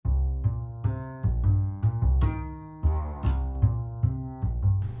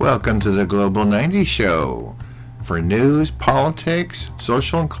Welcome to the Global 90 Show for news, politics,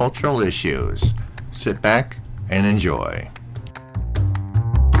 social and cultural issues. Sit back and enjoy.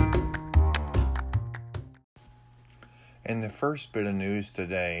 In the first bit of news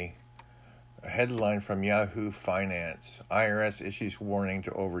today, a headline from Yahoo Finance: IRS issues warning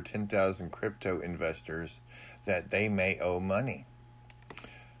to over 10,000 crypto investors that they may owe money.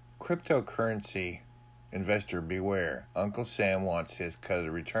 Cryptocurrency investor beware. Uncle Sam wants his cut of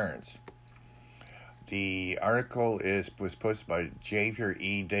the returns. The article was posted by Javier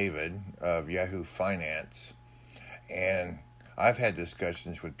E. David of Yahoo Finance, and I've had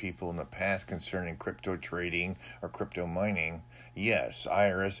discussions with people in the past concerning crypto trading or crypto mining. Yes,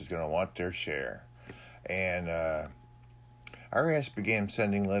 IRS is going to want their share. And IRS began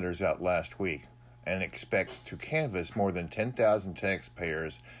sending letters out last week and expects to canvass more than 10,000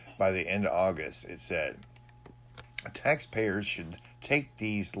 taxpayers by the end of August, it said. Taxpayers should take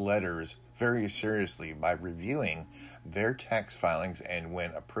these letters very seriously by reviewing their tax filings and,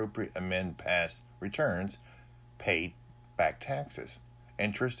 when appropriate, amend past returns, paid back taxes,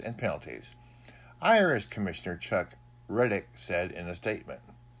 interest, and penalties, IRS Commissioner Chuck Reddick said in a statement.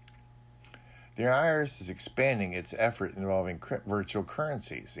 The IRS is expanding its effort involving virtual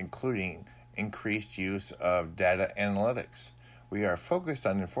currencies, including increased use of data analytics. We are focused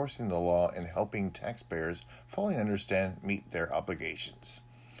on enforcing the law and helping taxpayers fully understand, meet their obligations.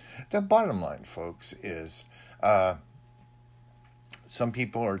 The bottom line, folks, is some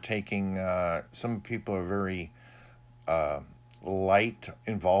people are very light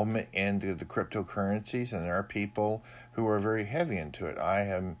involvement into the cryptocurrencies, and there are people who are very heavy into it. I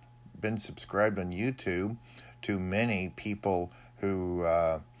have been subscribed on YouTube to many people who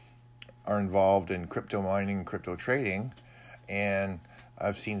are involved in crypto mining and crypto trading. And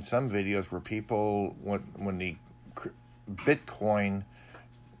I've seen some videos where people, when the Bitcoin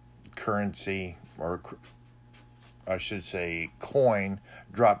currency, or I should say coin,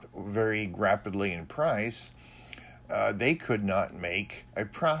 dropped very rapidly in price, they could not make a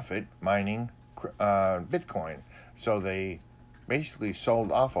profit mining Bitcoin. So they basically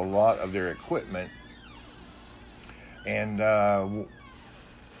sold off a lot of their equipment. And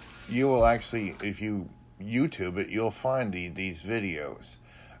you will actually, if you YouTube it, you'll find these videos,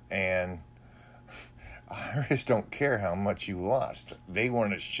 and IRS don't care how much you lost. They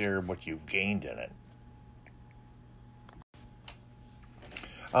want to share what you've gained in it.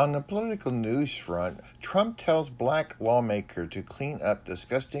 On the political news front, Trump tells black lawmaker to clean up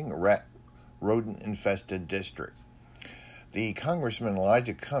disgusting rodent-infested district. The Congressman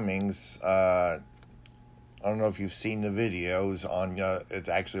Elijah Cummings, I don't know if you've seen the videos on, it's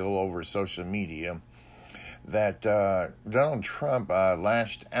actually all over social media, that Donald Trump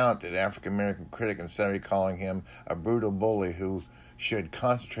lashed out at African-American critic and started calling him a brutal bully who should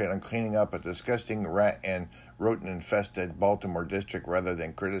concentrate on cleaning up a disgusting rat and rodent-infested Baltimore district rather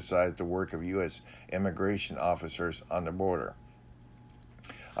than criticize the work of U.S. immigration officers on the border.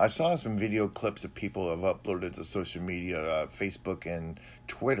 I saw some video clips that people have uploaded to social media, Facebook and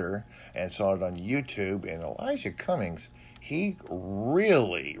Twitter, and saw it on YouTube, and Elijah Cummings, he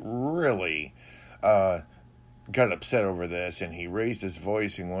really got upset over this, and he raised his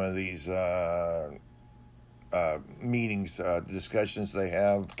voice in one of these meetings, discussions they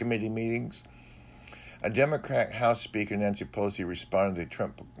have, committee meetings. A Democrat House Speaker, Nancy Pelosi, responded to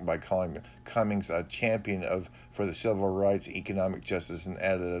Trump by calling Cummings a champion for the civil rights, economic justice, and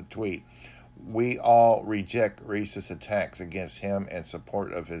added a tweet: "We all reject racist attacks against him and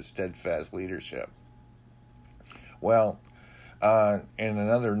support of his steadfast leadership." Well, in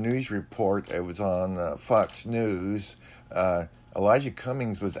another news report, it was on Fox News, Elijah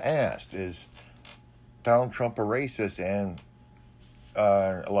Cummings was asked, is Donald Trump a racist? And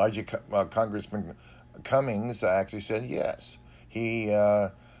Congressman Cummings actually said yes. He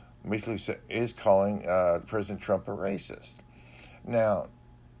basically is calling President Trump a racist. Now,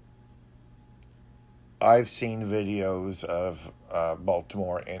 I've seen videos of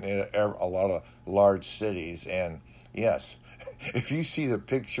Baltimore and a lot of large cities, and yes, if you see the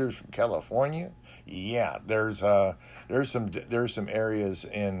pictures from California, yeah, there's some areas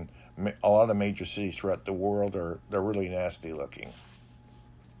in a lot of major cities throughout the world they're really nasty looking.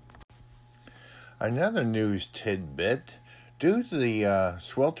 Another news tidbit: due to the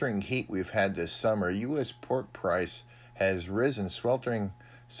sweltering heat we've had this summer, U.S. pork price has risen. Sweltering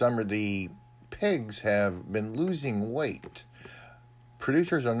summer, the pigs have been losing weight.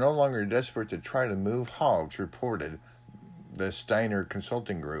 Producers are no longer desperate to try to move hogs, reported the Steiner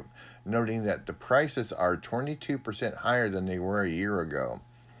Consulting Group, noting that the prices are 22% higher than they were a year ago.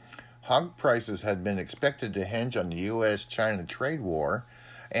 Hog prices had been expected to hinge on the U.S.-China trade war,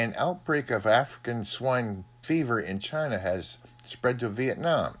 An outbreak of African swine fever in China has spread to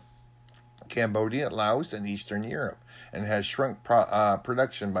Vietnam, Cambodia, Laos, and Eastern Europe, and has shrunk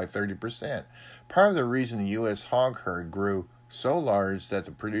production by 30%. Part of the reason the U.S. hog herd grew so large that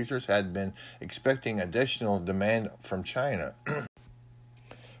the producers had been expecting additional demand from China.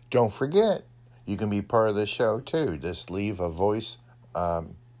 Don't forget, you can be part of the show too. Just leave a voice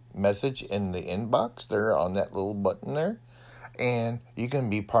message in the inbox there on that little button there, and you can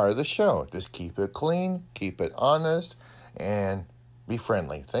be part of the show. Just keep it clean, keep it honest, and be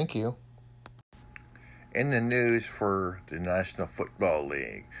friendly. Thank you. In the news for the National Football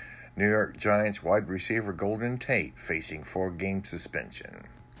League, New York Giants wide receiver Golden Tate facing 4-game suspension.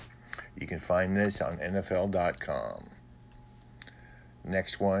 You can find this on NFL.com.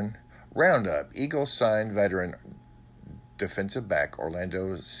 Next one, Roundup. Eagles signed veteran defensive back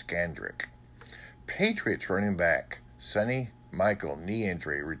Orlando Scandrick. Patriots running back Sonny Michael, knee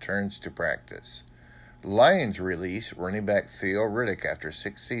injury, returns to practice. Lions release running back Theo Riddick after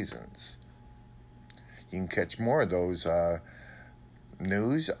 6 seasons. You can catch more of those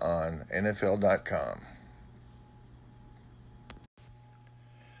news on NFL.com.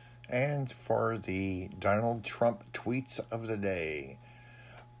 And for the Donald Trump tweets of the day,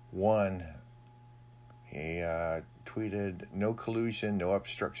 one, he tweeted, "No collusion, no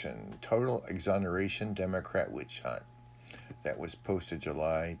obstruction, total exoneration, Democrat witch hunt." That was posted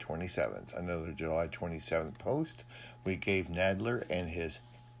July 27th. Another July 27th post. We gave Nadler and his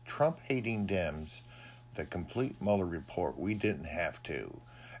Trump-hating Dems the complete Mueller report. We didn't have to.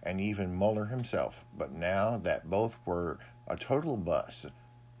 And even Mueller himself. But now that both were a total bust,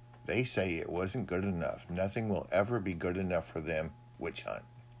 they say it wasn't good enough. Nothing will ever be good enough for them. Witch hunt.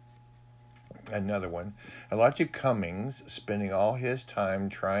 Another one, Elijah Cummings spending all his time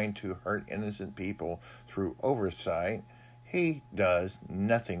trying to hurt innocent people through oversight. He does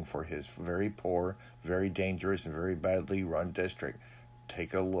nothing for his very poor, very dangerous, and very badly run district.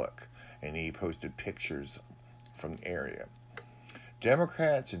 Take a look. And he posted pictures from the area.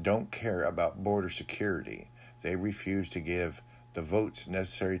 Democrats don't care about border security. They refuse to give the votes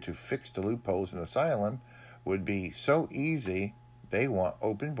necessary to fix the loopholes in asylum. Would be so easy. They want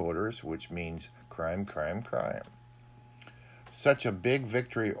open borders, which means crime, crime, crime. Such a big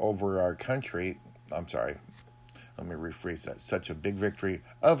victory over our country. Let me rephrase that. Such a big victory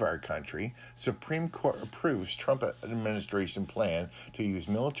of our country. Supreme Court approves Trump administration plan to use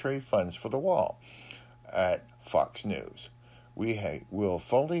military funds for the wall. At Fox News, we will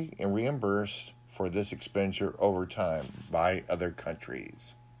fully reimburse for this expenditure over time by other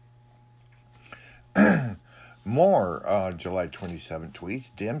countries. More July 27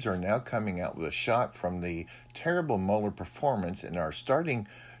 tweets. Dems are now coming out with a shock from the terrible Mueller performance and are starting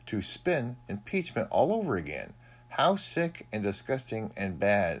to spin impeachment all over again. How sick and disgusting and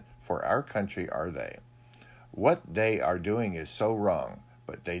bad for our country are they? What they are doing is so wrong,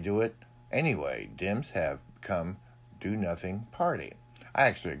 but they do it anyway. Dems have become do-nothing party. I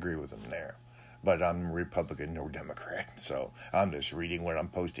actually agree with them there, but I'm Republican or Democrat, so I'm just reading what I'm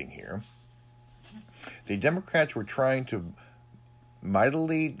posting here. The Democrats were trying to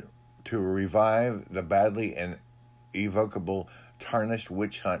mightily to revive the badly and evocable tarnished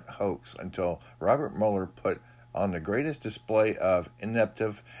witch hunt hoax until Robert Mueller put on the greatest display of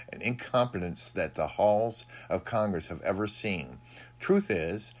ineptitude and incompetence that the halls of Congress have ever seen. Truth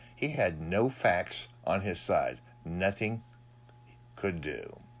is, he had no facts on his side. Nothing could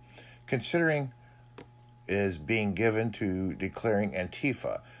do. Considering is being given to declaring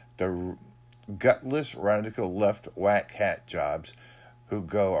Antifa, the gutless radical left whack hat jobs who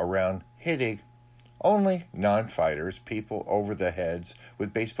go around hitting only non-fighters, people over the heads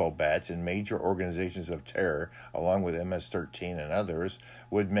with baseball bats in major organizations of terror, along with MS-13 and others,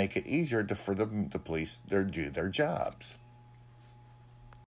 would make it easier for the police to do their jobs.